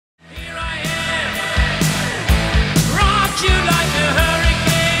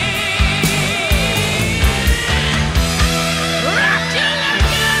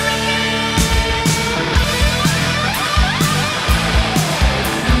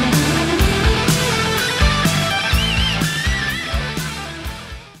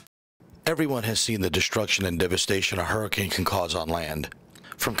Everyone has seen the destruction and devastation a hurricane can cause on land.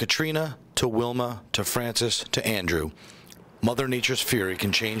 From Katrina to Wilma to Francis to Andrew, Mother Nature's fury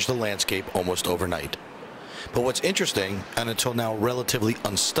can change the landscape almost overnight. But what's interesting, and until now relatively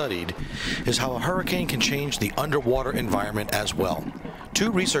unstudied, is how a hurricane can change the underwater environment as well.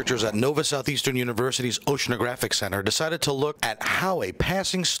 Two researchers at Nova Southeastern University's Oceanographic Center decided to look at how a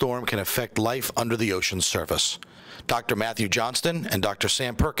passing storm can affect life under the ocean's surface. Dr. Matthew Johnston and Dr.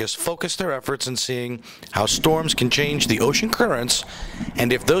 Sam Purkis focused their efforts in seeing how storms can change the ocean currents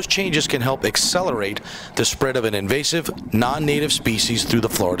and if those changes can help accelerate the spread of an invasive, non-native species through the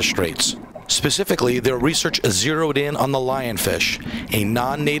Florida Straits. Specifically, their research zeroed in on the lionfish, a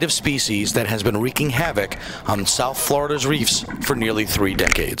non-native species that has been wreaking havoc on South Florida's reefs for nearly 3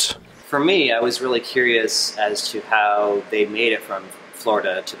 decades. For me, I was really curious as to how they made it from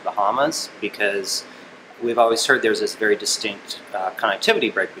Florida to the Bahamas, because we've always heard there's this very distinct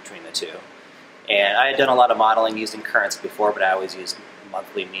connectivity break between the two. And I had done a lot of modeling using currents before, but I always used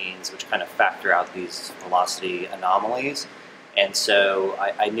monthly means, which kind of factor out these velocity anomalies. And so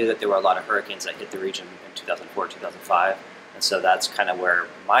I knew that there were a lot of hurricanes that hit the region in 2004, 2005. And so that's kind of where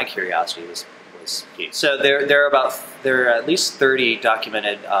my curiosity was peaked. So there are at least 30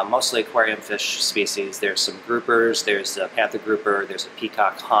 documented, mostly aquarium fish species. There's some groupers, there's a panther grouper, there's a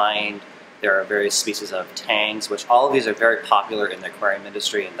peacock hind, there are various species of tangs, which all of these are very popular in the aquarium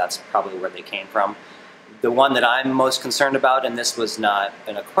industry, and that's probably where they came from. The one that I'm most concerned about, and this was not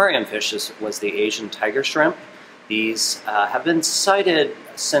an aquarium fish, was the Asian tiger shrimp. These have been cited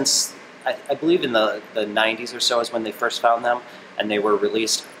since, I believe in the 90s or so is when they first found them, and they were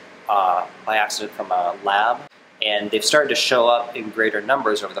released by accident from a lab. And they've started to show up in greater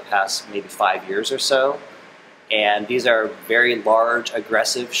numbers over the past maybe 5 years or so. And these are very large,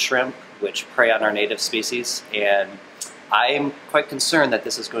 aggressive shrimp which prey on our native species. And I'm quite concerned that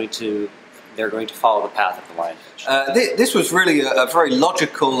they're going to follow the path of the lionfish. This was really a very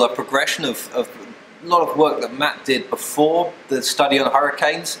logical progression of a lot of work that Matt did before the study on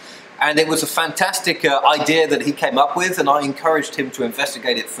hurricanes, and it was a fantastic idea that he came up with, and I encouraged him to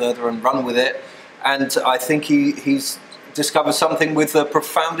investigate it further and run with it, and I think he's discovered something with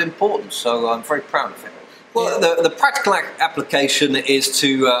profound importance, so I'm very proud of him. Well, the practical application is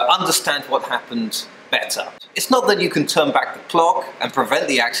to understand what happened better. It's not that you can turn back the clock and prevent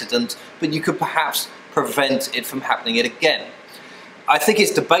the accident, but you could perhaps prevent it from happening again. I think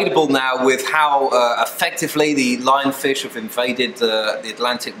it's debatable now with how effectively the lionfish have invaded the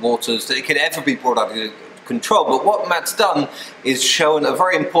Atlantic waters that it could ever be brought under control. But what Matt's done is shown a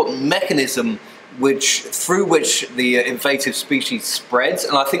very important mechanism through which the invasive species spreads,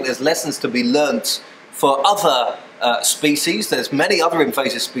 and I think there's lessons to be learnt for other species. There's many other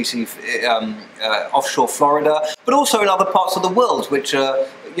invasive species offshore Florida, but also in other parts of the world which are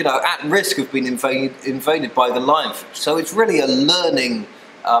at risk of being invaded by the lionfish. So it's really a learning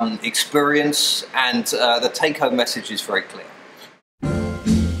experience, and the take-home message is very clear.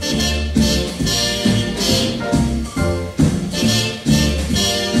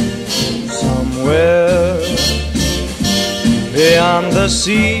 Somewhere beyond the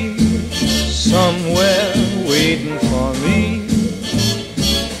sea, somewhere waiting for me,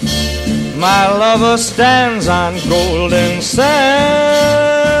 my lover stands on golden sands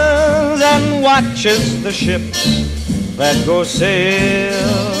and watches the ships that go sailing.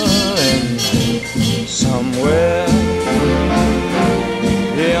 Somewhere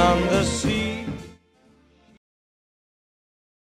beyond the sea.